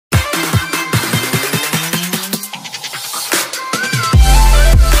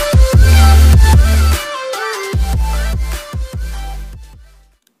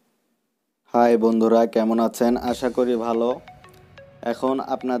High বন্ধুরা, কেমন আছেন? আশা করি ভালো। এখন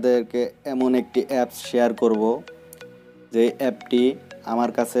আপনাদেরকে এমন একটি অ্যাপস শেয়ার করব যে অ্যাপটি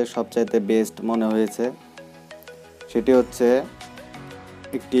আমার কাছে সবচাইতে বেস্ট মনে হয়েছে। সেটি হচ্ছে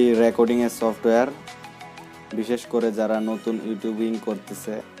একটি রেকর্ডিংয়ের সফটওয়্যার, বিশেষ করে যারা নতুন ইউটিউবিং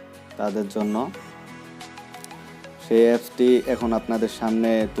করতেছে তাদের জন্য। সেই অ্যাপসটি এখন আপনাদের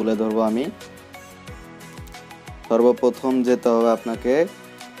সামনে তুলে ধরব আমি। সর্বপ্রথম যেতে হবে আপনাকে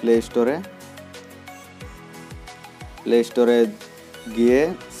প্লে স্টোরে গিয়ে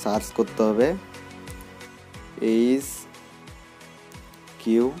সার্চ করতে হবে HQ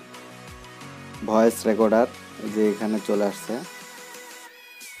ভয়েস রেকর্ডার, যে এখানে চলে আসছে।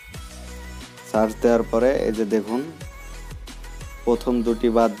 সার্চ দেওয়ার পরে এই যে দেখুন, প্রথম দুটি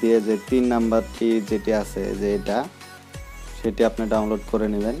বাদ দিয়ে যে 3 নাম্বারটি যেটি আছে যে এটা, সেটি আপনি ডাউনলোড করে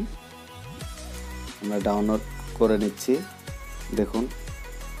নেবেন। আমরা ডাউনলোড করে নিচ্ছি। দেখুন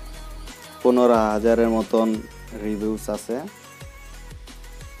 15,000-এর মতন রিভিউস আছে,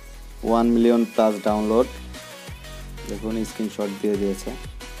 1 মিলিয়ন প্লাস ডাউনলোড। দেখুন স্ক্রিনশট দিয়ে দিয়েছে।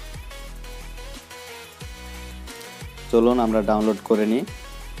 চলুন আমরা ডাউনলোড করে নিই।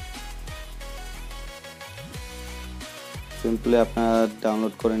 সিম্পলি আপনারা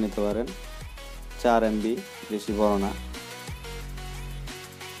ডাউনলোড করে নিতে পারেন, 4 MB, বেশি বড় না।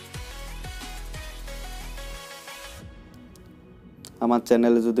 আমার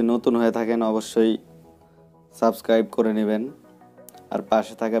চ্যানেলে যদি নতুন হয়ে থাকেন অবশ্যই সাবস্ক্রাইব করে নেবেন, আর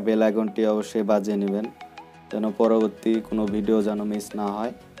পাশে থাকা বেল আইকনটি অবশ্যই বাজিয়ে নেবেন, যেন পরবর্তী কোনো ভিডিও যেন মিস না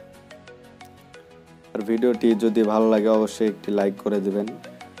হয়। আর ভিডিওটি যদি ভালো লাগে অবশ্যই একটি লাইক করে দিবেন,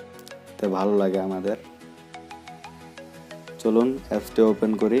 তে ভালো লাগে আমাদের। চলুন অ্যাপসটি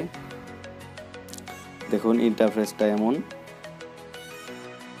ওপেন করি। দেখুন ইন্টারফেসটা এমন।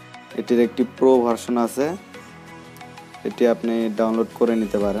 এটির একটি প্রো ভার্সন আছে, এটি আপনি ডাউনলোড করে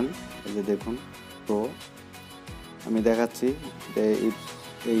নিতে পারেন। এই যে দেখুন প্রো, আমি দেখাচ্ছি যে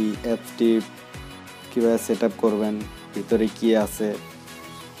এই অ্যাপসটি কীভাবে সেট আপ করবেন, ভিতরে কি আছে।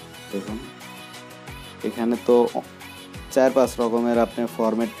 দেখুন এখানে তো 4-5 রকমের আপনি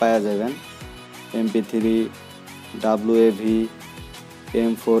ফরম্যাট পাওয়া যাবেন, MP3, WAV,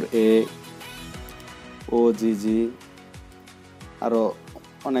 M4A, OGG, আরও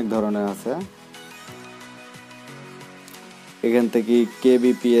অনেক ধরনের আছে। এখান থেকে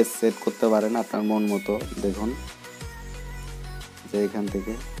kbps সেট করতে পারেন আপনার মন মতো। দেখুন যে এখান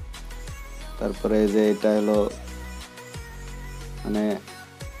থেকে, তারপরে যে এটা হলো মানে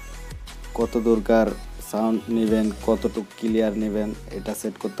কত দূরকার সাউন্ড নেবেন, কতটুকু ক্লিয়ার নেবেন, এটা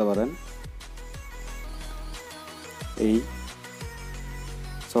সেট করতে পারেন। এই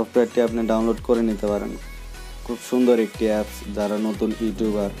সফটওয়্যারটি আপনি ডাউনলোড করে নিতে পারেন। খুব সুন্দর একটি অ্যাপস যারা নতুন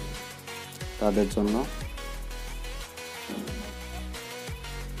ইউটিউবার তাদের জন্য।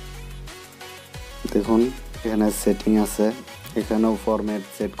 দেখুন এখানে সেটিং আছে, এখানেও ফরম্যাট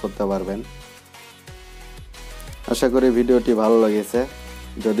সেট করতে পারবেন। আশা করি ভিডিওটি ভালো লেগেছে।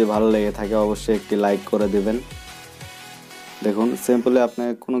 যদি ভালো লেগে থাকে অবশ্যই একটি লাইক করে দিবেন। দেখুন সিম্পলি আপনি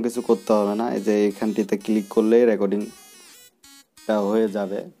কোনো কিছু করতে হবে না, এই যে এখানটিতে ক্লিক করলেই রেকর্ডিংটা হয়ে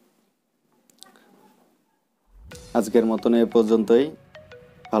যাবে। আজকের মতন এ পর্যন্তই।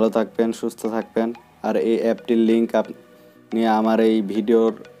 ভালো থাকবেন, সুস্থ থাকবেন। আর এই অ্যাপটির লিঙ্ক আপনি আমার এই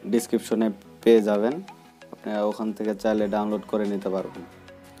ভিডিওর ডিসক্রিপশনে পেয়ে যাবেন, আপনারা ওখান থেকে চাইলে ডাউনলোড করে নিতে পারবেন।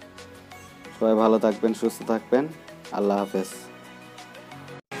 সবাই ভালো থাকবেন, সুস্থ থাকবেন। আল্লাহ হাফেজ।